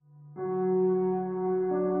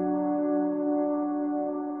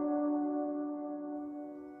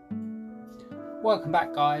Welcome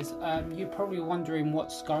back, guys. You're probably wondering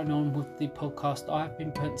what's going on with the podcast. I've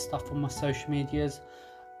been putting stuff on my social medias.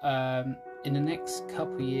 In the next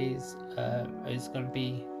couple of years, there's going to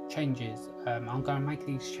be changes. I'm going to make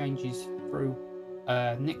these changes through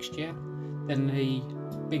next year. Then the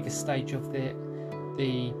biggest stage of the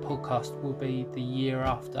podcast will be the year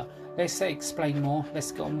after. Let's explain more.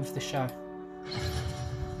 Let's get on with the show.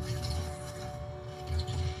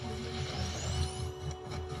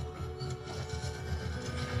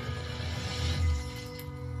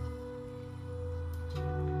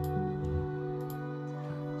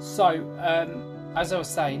 So, as I was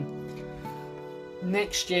saying,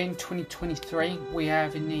 next year in 2023, we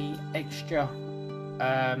have the extra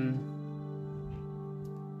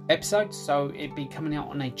episodes, so it'd be coming out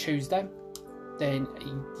on a Tuesday. Then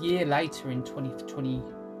a year later in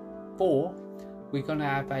 2024, we're going to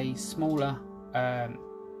have a smaller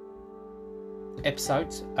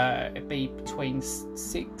episodes. It'd be between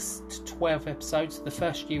 6 to 12 episodes. The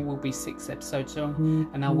first year will be 6 episodes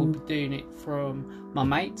long, and I will be doing it from my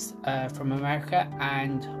mates from America,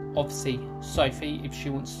 and obviously Sophie if she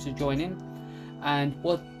wants to join in. And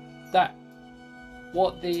that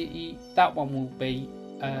one will be.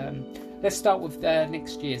 Let's start with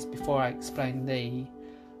next year's before I explain the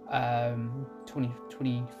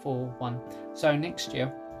 2024 one. So next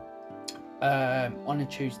year, on a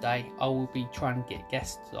Tuesday, I will be trying to get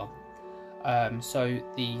guests on. So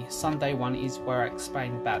the Sunday one is where I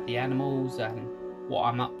explain about the animals and what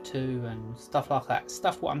I'm up to and stuff like that.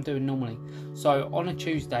 Stuff what I'm doing normally. So on a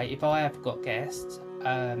Tuesday, if I have got guests,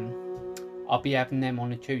 I'll be having them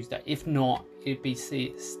on a Tuesday. If not, it'd be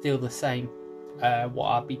still the same. What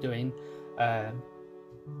I'll be doing,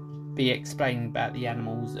 be explaining about the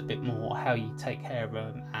animals a bit more, how you take care of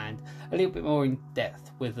them, and a little bit more in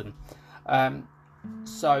depth with them.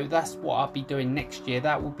 So that's what I'll be doing next year.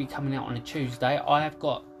 That will be coming out on a Tuesday. I have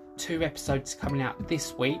got 2 episodes coming out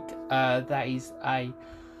this week. That is a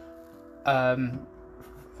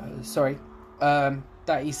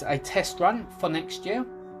that is a test run for next year.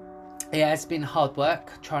 It has been hard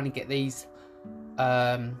work trying to get these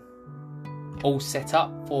all set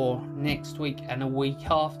up for next week and a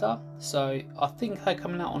week after. So I think they're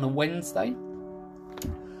coming out on a Wednesday.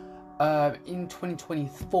 In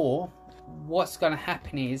 2024, what's going to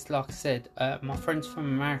happen is, like I said, my friends from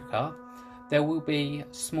America, there will be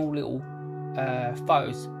small little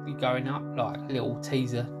photos be going up, like little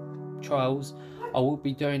teaser trials. I will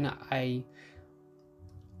be doing a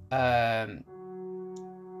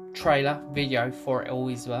trailer video for it all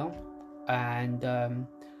as well, and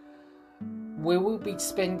we will be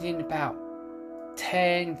spending about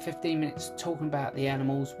 10-15 minutes talking about the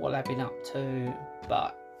animals, what they've been up to.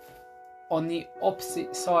 But on the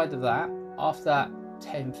opposite side of that, after that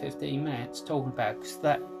 10-15 minutes talking about, because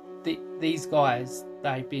these guys,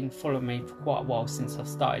 they've been following me for quite a while since I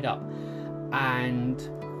started up, and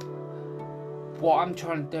what I'm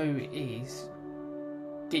trying to do is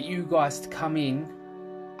get you guys to come in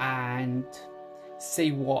and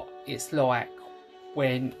see what it's like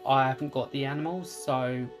when I haven't got the animals.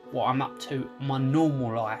 So what I'm up to my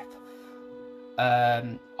normal life.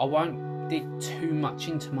 I won't dig too much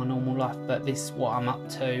into my normal life, but this is what I'm up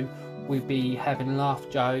to. We'll be having laugh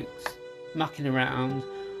jokes, mucking around,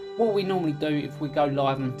 what we normally do if we go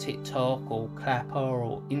live on TikTok or Clapper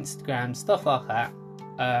or Instagram, stuff like that.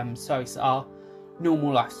 So it's our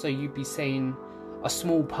normal life, so you'd be seeing a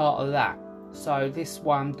small part of that. So this is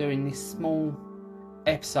why I'm doing this small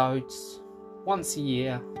episodes once a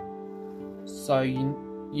year, so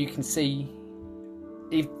you can see,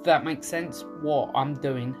 if that makes sense, what I'm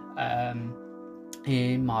doing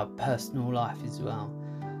in my personal life as well.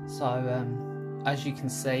 So as you can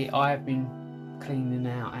see, I have been cleaning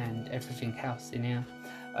out and everything else in here.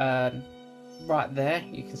 Right there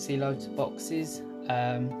you can see loads of boxes.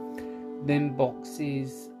 Them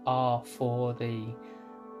boxes are for the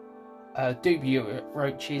dubia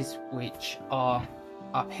roaches, which are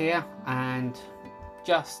up here, and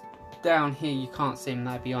just down here you can't see them,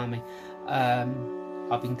 they're behind me.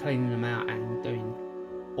 I've been cleaning them out and doing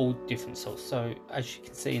all different sorts. So as you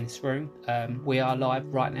can see in this room, we are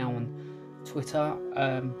live right now on Twitter.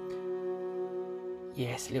 Yeah,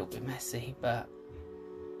 it's a little bit messy, but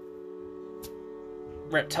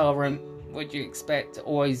reptile room, what do you expect?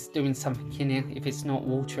 Always doing something in here. If it's not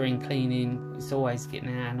watering, cleaning, it's always getting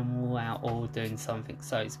an animal out or doing something.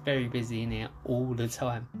 So it's very busy in here all the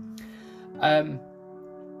time.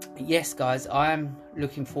 Yes, guys, I am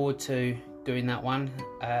looking forward to doing that one.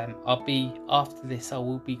 After this, I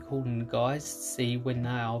will be calling the guys to see when they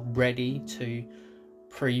are ready to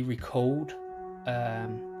pre-record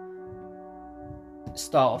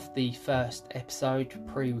start off the first episode,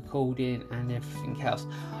 pre-recording and everything else.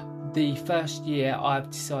 The first year I've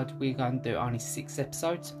decided we're going to do only 6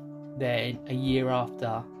 episodes. Then a year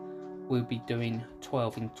after we'll be doing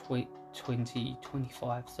 12 in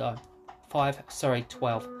 2025. So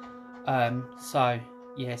 12. So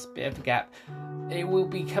yes, bit of a gap. It will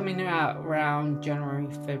be coming out around January,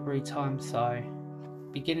 February time. So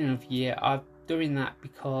beginning of year. I'm doing that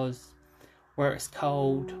because where it's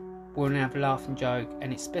cold, we're gonna have a laugh and joke,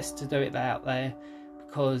 and it's best to do it out there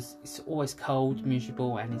because it's always cold,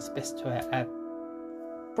 miserable, and it's best to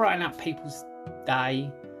brighten up people's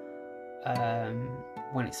day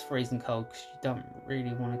when it's freezing cold, because you don't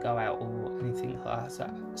really want to go out or anything like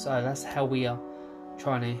that. So that's how we are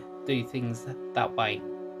trying to do things that way.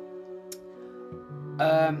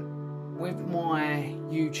 With my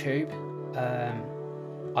YouTube,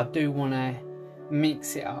 I do want to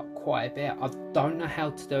mix it up quite a bit. I don't know how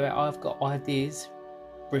to do it. I've got ideas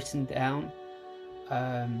written down,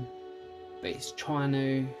 but it's trying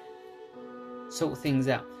to sort things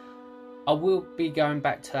out. I will be going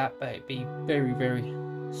back to that, but it'd be very, very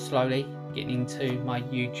slowly getting into my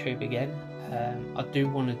YouTube again. I do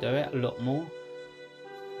want to do it a lot more,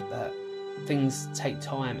 but things take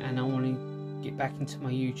time, and I want to get back into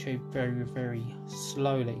my YouTube very, very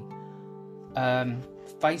slowly.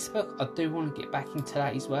 Facebook, I do want to get back into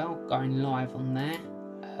that as well, going live on there.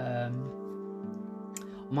 I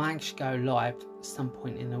might actually go live at some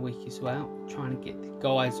point in the week as well, trying to get the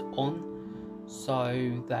guys on so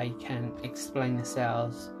they can explain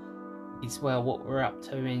themselves as well, what we're up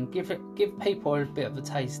to, and give people a bit of a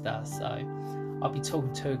taster. So I'll be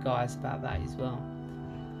talking to guys about that as well.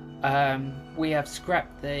 We have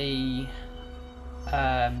scrapped the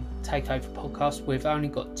Takeover podcast. We've only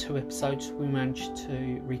got 2 episodes we managed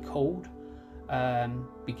to record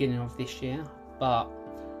beginning of this year, but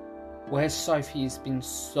where Sophie has been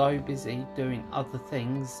so busy doing other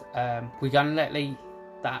things, we're going to let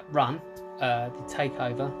that run, the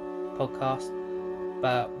Takeover podcast,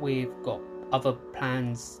 but we've got other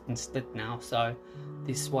plans instead now, so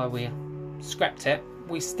this is why we scrapped it.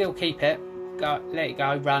 We still keep it, let it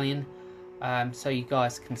go running, so you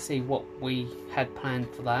guys can see what we had planned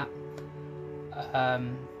for that.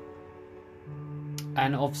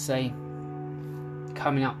 And obviously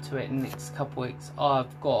coming up to it in the next couple of weeks,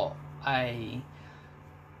 I've got a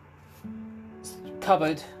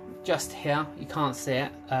cupboard just here, you can't see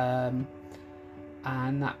it, and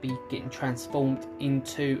that be getting transformed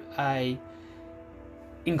into a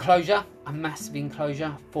enclosure, a massive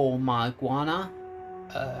enclosure for my iguana.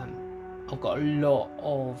 I've got a lot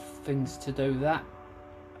of things to do with that.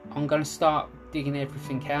 I'm going to start digging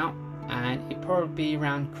everything out, and it'll probably be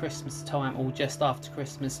around Christmas time or just after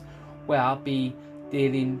Christmas where I'll be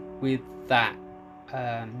dealing with that,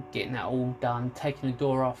 getting that all done, taking the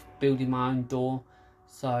door off, building my own door,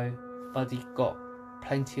 so Buddy got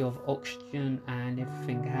plenty of oxygen and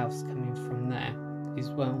everything else coming from there as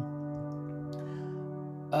well.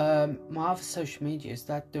 My other social medias,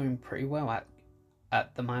 they're doing pretty well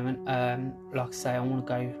at the moment. Like I say, I want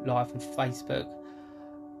to go live on Facebook.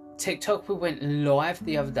 TikTok, we went live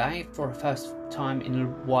the other day for the first time in a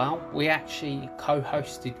while. We actually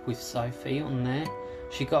co-hosted with Sophie on there.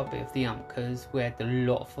 She got a bit of the ump because we had a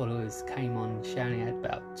lot of followers came on. She only had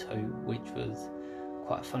about 2, which was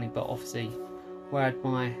quite funny, but obviously we had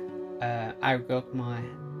my Aragog, my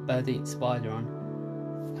bird-eating spider on.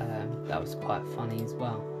 That was quite funny as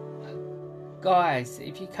well. Guys,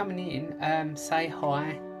 if you're coming in, say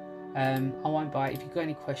hi. I won't bite. If you've got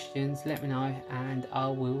any questions, let me know, and I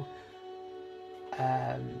will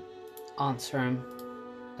answer them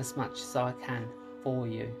as much as I can for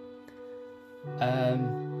you.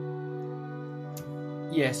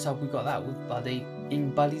 Yeah, so we got that with Buddy.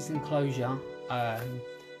 In Buddy's enclosure, I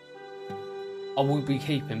will be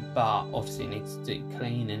keeping, but obviously it needs to do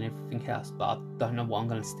clean and everything else, but I don't know what I'm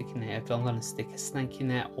going to stick in there. If I'm going to stick a snake in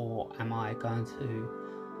there, or am I going to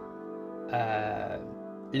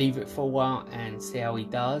leave it for a while and see how he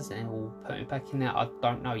does, and we'll put it back in there. I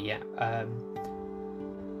don't know yet.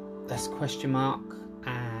 That's a question mark,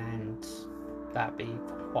 and that'll be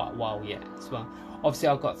quite a while yet as well. Obviously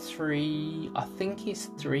I've got 3, I think it's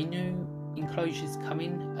 3 new enclosures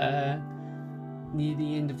coming near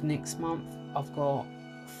the end of next month. I've got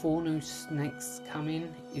 4 new snakes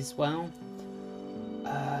coming as well.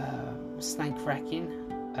 Snake racking.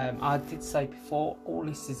 I did say before, all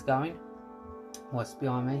this is going. What's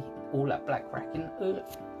behind me? All that black racking.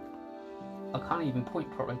 I can't even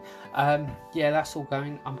point properly. Yeah, that's all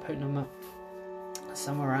going. I'm putting them up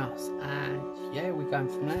somewhere else, and yeah, we're going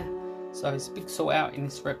from there. So it's a big sort out in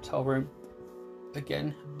this reptile room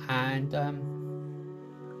again, and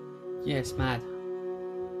yeah, it's mad.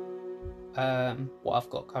 What I've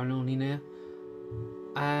got going on in here.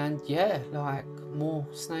 And yeah, like more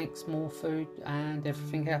snakes, more food, and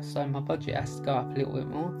everything else. So my budget has to go up a little bit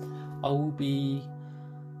more. I will be,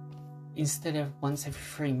 instead of once every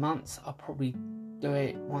 3 months, I'll probably do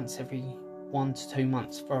it once every 1 to 2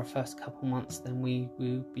 months for our first couple months. Then we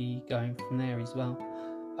will be going from there as well.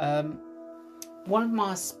 One of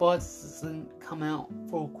my spiders hasn't come out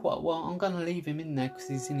for quite a while. I'm going to leave him in there because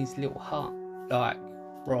he's in his little hut, like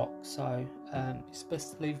rock. So it's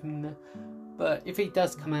best to leave him in there. But if he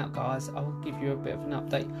does come out, guys, I will give you a bit of an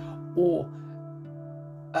update. Or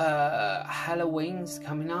Halloween's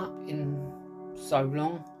coming up in so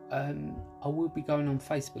long. I will be going on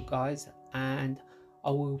Facebook, guys, and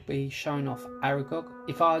I will be showing off Aragog.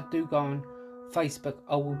 If I do go on Facebook,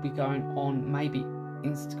 I will be going on maybe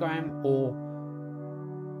Instagram or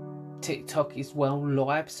TikTok as well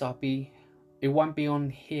live. So it won't be on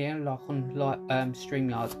here like on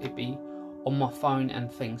StreamYard. It'll be on my phone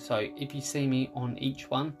and things. So if you see me on each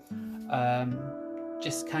one,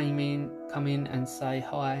 just come in and say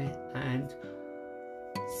hi and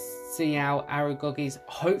see how Aragog is.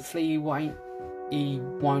 Hopefully he won't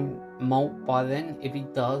molt by then. If he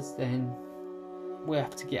does, then we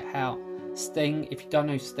have to get out Sting. If you don't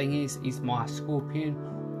know who Sting is, he's my scorpion.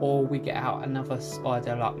 Or we get out another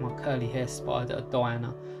spider like my curly hair spider,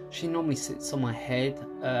 Diana. She normally sits on my head.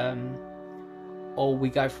 Or we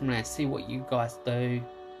go from there, see what you guys do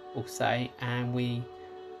or say. And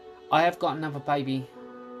I have got another baby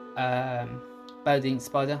Bowden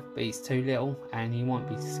spider, but he's too little and he won't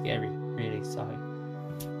be scary really. So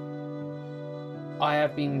I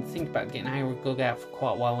have been thinking about getting Aragog out for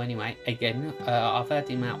quite a while anyway. Again, I've had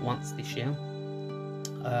him out once this year.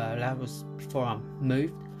 That was before I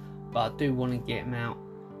moved, but I do want to get him out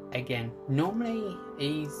again. Normally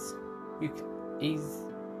he's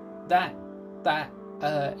that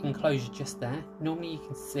enclosure just there. Normally you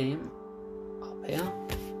can see him up here.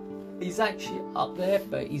 He's actually up there,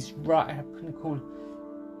 but he's right up in the corner.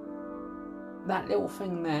 That little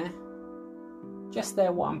thing there, just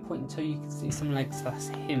there, what I'm pointing to, you can see some legs. That's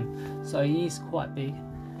him. So he is quite big.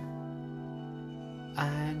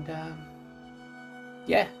 And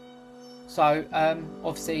yeah. So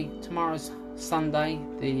obviously tomorrow's Sunday,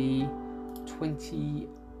 the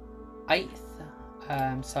 28th.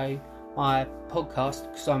 So my podcast,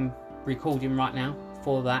 because I'm recording right now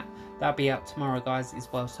for that'll be out tomorrow, guys, as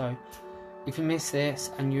well. So if you miss this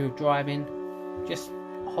and you're driving, just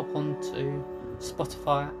hop on to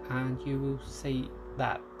Spotify and you will see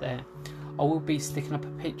that there. I will be sticking up a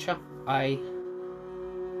picture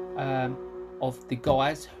of the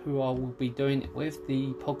guys who I will be doing it with,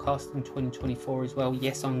 the podcast in 2024 as well.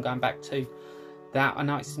 Yes, I'm going back to that. I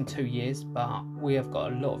know it's in 2 years, but we have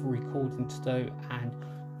got a lot of recording to do and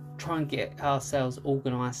try and get ourselves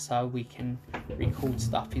organised so we can record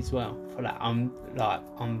stuff as well for that. I'm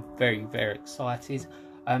very, very excited.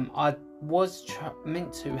 I was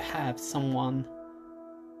meant to have someone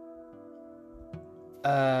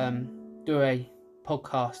do a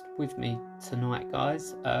podcast with me tonight,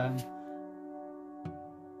 guys,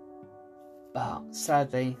 but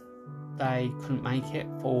sadly they couldn't make it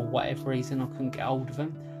for whatever reason. I couldn't get hold of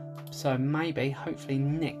them, so hopefully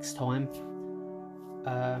next time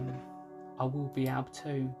I will be able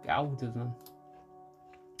to get hold of them.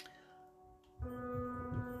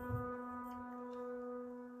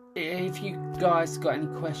 If you guys got any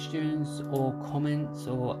questions or comments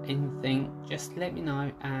or anything, just let me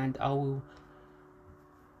know and I will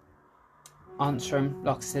answer them.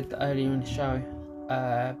 Like I said earlier in the show,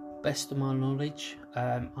 best of my knowledge.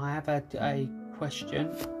 I have had a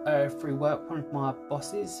question through work. One of my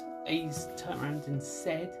bosses, he's turned around and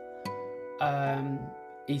said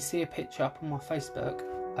he see a picture up on my Facebook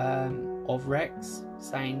of Rex,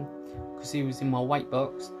 saying, because he was in my weight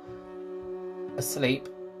box asleep,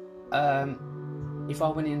 if I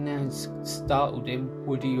went in there and startled him,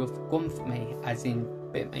 would he have gone for me, as in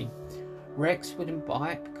bit me? Rex wouldn't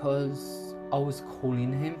bite because I was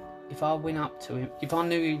calling him. If I went up to him, if I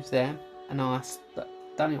knew he was there and I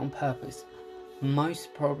done it on purpose,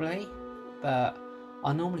 most probably, but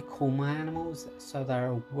I normally call my animals so they're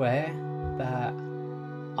aware that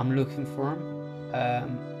I'm looking for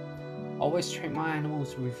them. I always treat my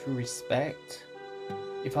animals with respect.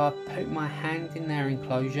 If I put my hand in their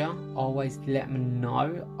enclosure, I always let them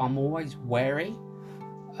know. I'm always wary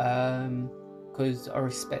because I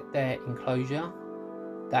respect their enclosure.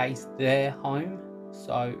 That is their home.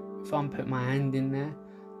 So if I'm putting my hand in there,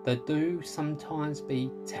 they do sometimes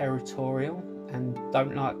be territorial and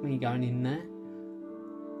don't like me going in there.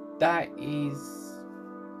 That is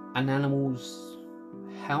an animal's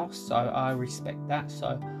house, so I respect that.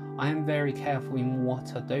 So I am very careful in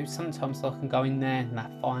what I do. Sometimes I can go in there and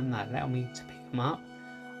that's fine, they allow me to pick them up.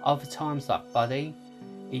 Other times, like Buddy,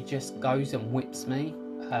 he just goes and whips me,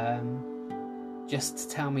 just to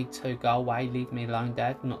tell me to go away, leave me alone,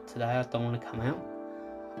 Dad, not today, I don't want to come out.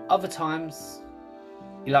 Other times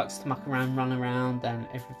he likes to muck around, run around and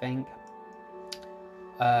everything.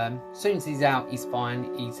 As soon as he's out, he's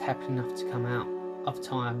fine, he's happy enough to come out. Other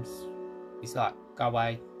times he's like, go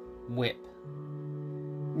away, whip.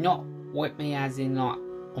 Not whip me as in like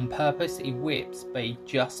on purpose, he whips, but he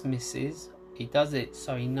just misses. He does it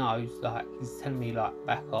so he knows, like he's telling me like,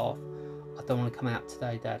 back off, I don't want to come out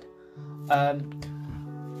today, Dad.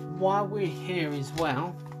 While we're here as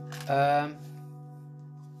well,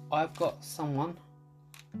 I've got someone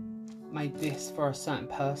made this for a certain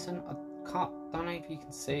person. I don't know if you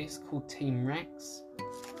can see, it's called Team Rex.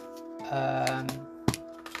 And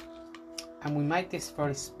we made this for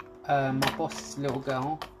this, my boss's little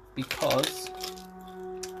girl, because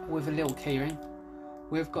with a little keyring.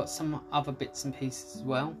 We've got some other bits and pieces as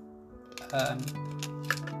well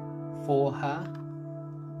for her,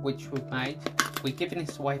 which we've made. We're giving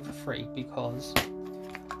this away for free because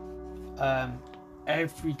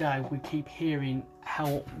every day we keep hearing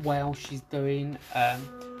how well she's doing.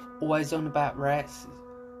 Always on about Rex,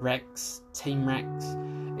 Team Rex.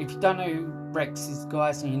 If you don't know who Rex is,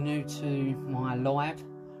 guys, and you're new to my live,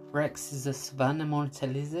 Rex is a Savannah monitor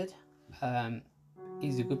lizard.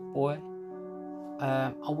 He's a good boy.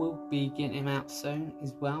 I will be getting him out soon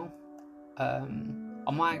as well.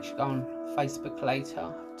 I might actually go on Facebook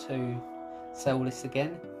later to sell this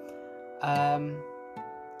again.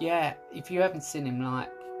 Yeah, if you haven't seen him, like,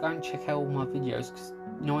 go and check out all my videos, because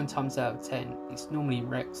 9 times out of 10 it's normally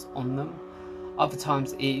Rex on them. Other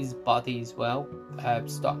times it is Buddy as well,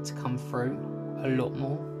 starting to come through a lot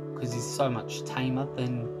more, because he's so much tamer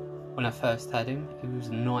than when I first had him. He was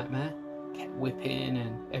a nightmare, kept whipping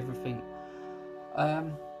and everything.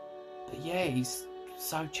 But yeah, he's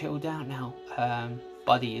so chilled out now.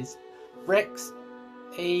 Buddy is. Rex,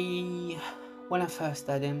 when I first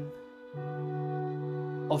had him,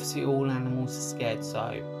 obviously all animals are scared,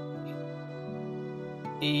 so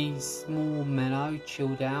he's more mellow,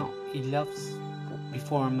 chilled out. He loves,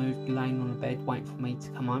 before I moved, laying on the bed waiting for me to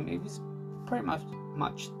come home. He was pretty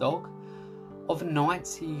much dog. Other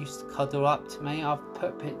nights he used to cuddle up to me. I've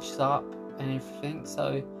put pictures up and everything,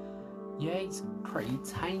 so yeah, he's pretty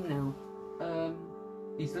tame now.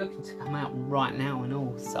 He's looking to come out right now and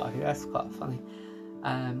all, so that's quite funny.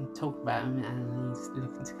 Talk about him and he's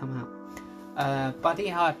looking to come out.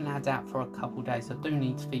 Buddy, I haven't had out for a couple of days. I do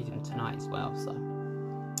need to feed him tonight as well, so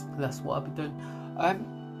that's what I'll be doing.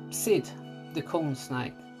 Sid, the corn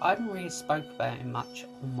snake. I haven't really spoke about him much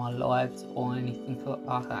on my lives or anything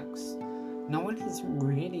like that. No one is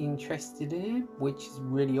really interested in him, which is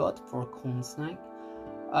really odd for a corn snake.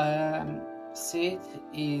 Sid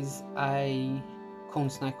is a corn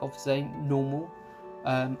snake, obviously, normal,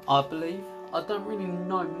 I believe. I don't really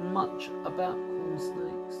know much about corn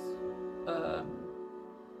snakes,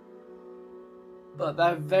 but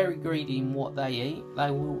they're very greedy in what they eat.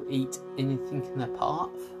 They will eat anything in their path,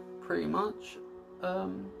 pretty much.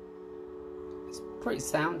 It's pretty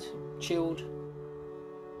sound, chilled,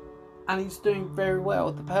 and he's doing very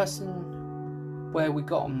well. The person where we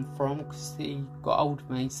got him from, because he got hold of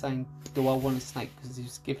me saying, do I want a snake, because he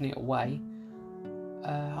was giving it away.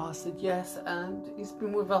 I said yes, and he's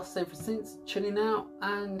been with us ever since, chilling out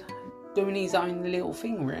and doing his own little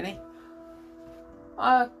thing, really.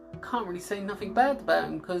 I can't really say nothing bad about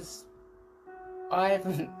him, because I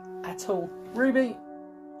haven't at all. Ruby,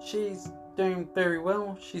 she's doing very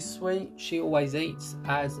well. She's sweet. She always eats,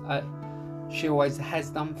 as she always has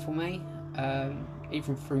done for me,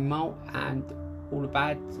 even through molt and all the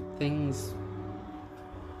bad things.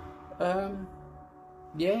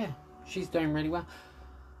 Yeah, she's doing really well.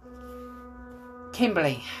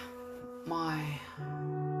 Kimberly, my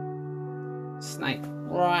snake,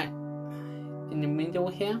 right in the middle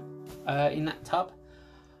here, in that tub.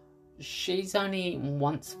 She's only eaten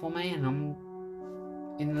once for me, and I'm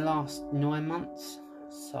in the last 9 months,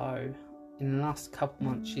 so in the last couple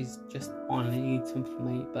months she's just finally eaten for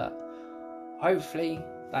me, but hopefully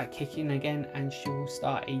that kick in again and she will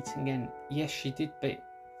start eating again. Yes, she did bit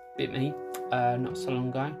me not so long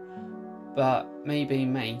ago, but me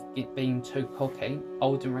being too cocky, I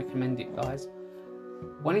wouldn't recommend it, guys.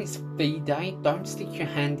 When it's feed day, don't stick your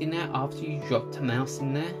hand in there after you dropped a mouse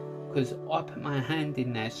in there, because I put my hand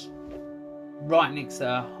in there right next to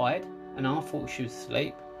her hide, and I thought she was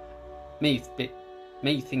asleep. Me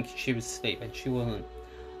thinking she was asleep, and she wasn't.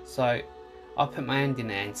 So I put my hand in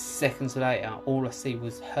there, and seconds later, all I see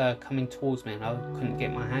was her coming towards me, and I couldn't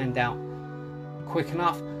get my hand out quick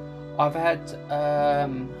enough. I've had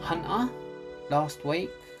Hunter last week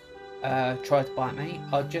tried to bite me.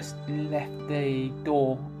 I just left the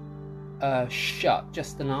door shut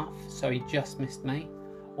just enough, so he just missed me.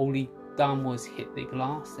 All he done was hit the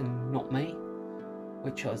glass and not me,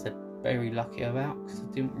 which I was very lucky about, because I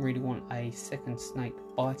didn't really want a second snake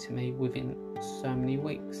biting me within so many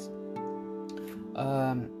weeks.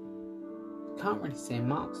 Can't really see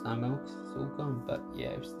marks no more because it's all gone, but yeah,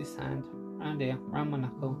 it was this hand around here, around my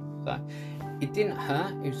knuckle. So it didn't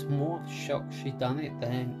hurt, it was more of a shock she'd done it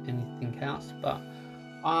than anything else. But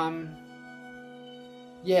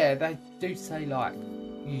yeah, they do say like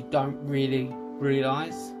you don't really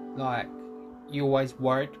realise, like you're always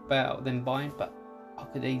worried about them biting, but I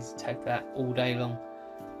could easily take that all day long.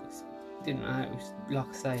 Didn't know, it was, like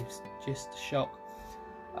I say, it was just a shock.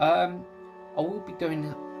 I will be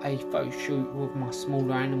doing a photo shoot with my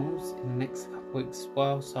smaller animals in the next couple of weeks as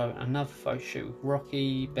well. So another photo shoot with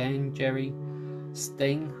Rocky, Ben, Jerry,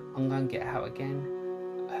 Sting. I'm going to get out again.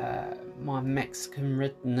 My Mexican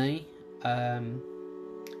red knee,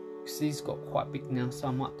 because he's got quite big now, so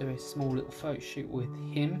I might do a small little photo shoot with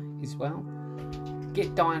him as well.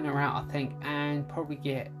 Get Dinah out, I think, and probably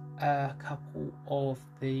get a couple of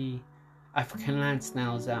the African land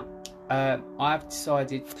snails out. I've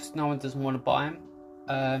decided, because no one doesn't want to buy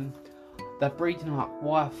them, they're breeding like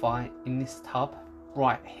Wi-Fi in this tub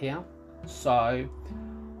right here. So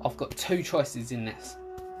I've got two choices in this: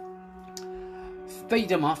 feed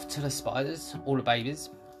them off to the spiders, all the babies,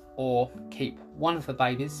 or keep one of the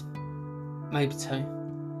babies, maybe two,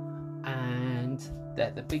 and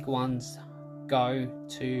let the big ones go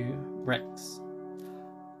to Rex.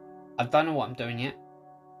 I don't know what I'm doing yet.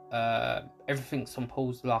 Everything's on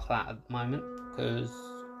pause like that at the moment, because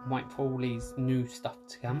I'm waiting for all these new stuff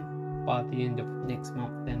to come. By the end of next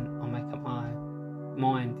month, then I'll make up my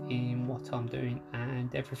mind in what I'm doing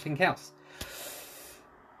and everything else.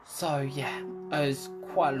 So yeah, there's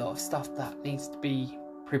quite a lot of stuff that needs to be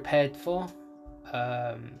prepared for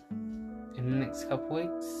in the next couple of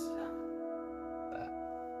weeks. But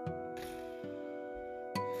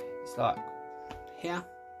it's like here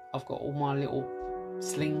I've got all my little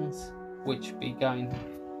slings, which be going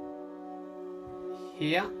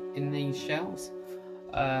here in these shells,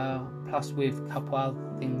 plus with a couple other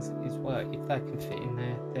things as well. If they can fit in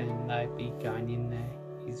there, then they'll be going in there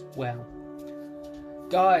as well.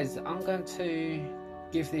 Guys, I'm going to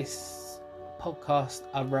give this podcast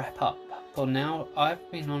a wrap up for now.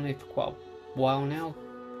 I've been on it for quite a while now,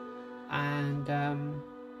 and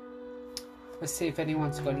let's see if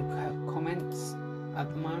anyone's got any comments at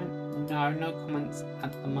the moment. No comments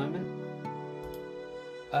at the moment.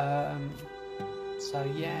 So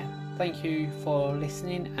yeah, thank you for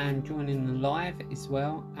listening and joining the live as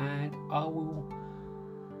well, and I will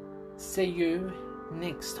see you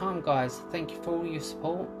next time, guys. Thank you for all your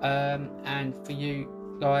support, and for you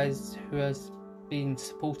guys who has been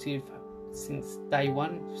supportive since day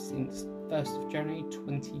one, since 1st of January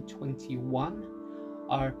 2021.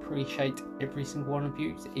 I appreciate every single one of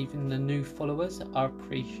you, even the new followers. I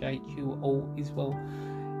appreciate you all as well.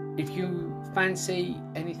 If you fancy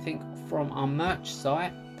anything from our merch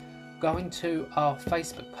site, go into our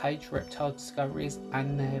Facebook page, Reptile Discoveries,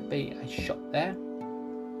 and there'll be a shop there.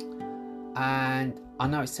 And I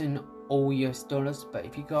know it's in all US dollars, but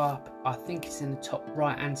if you go up, I think it's in the top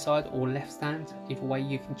right hand side or left hand. Either way,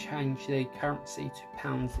 you can change the currency to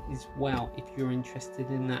pounds as well if you're interested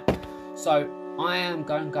in that. So I am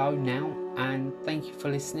going to go now, and thank you for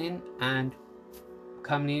listening and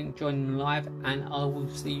coming in, joining live, and I will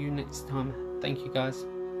see you next time. Thank you, guys.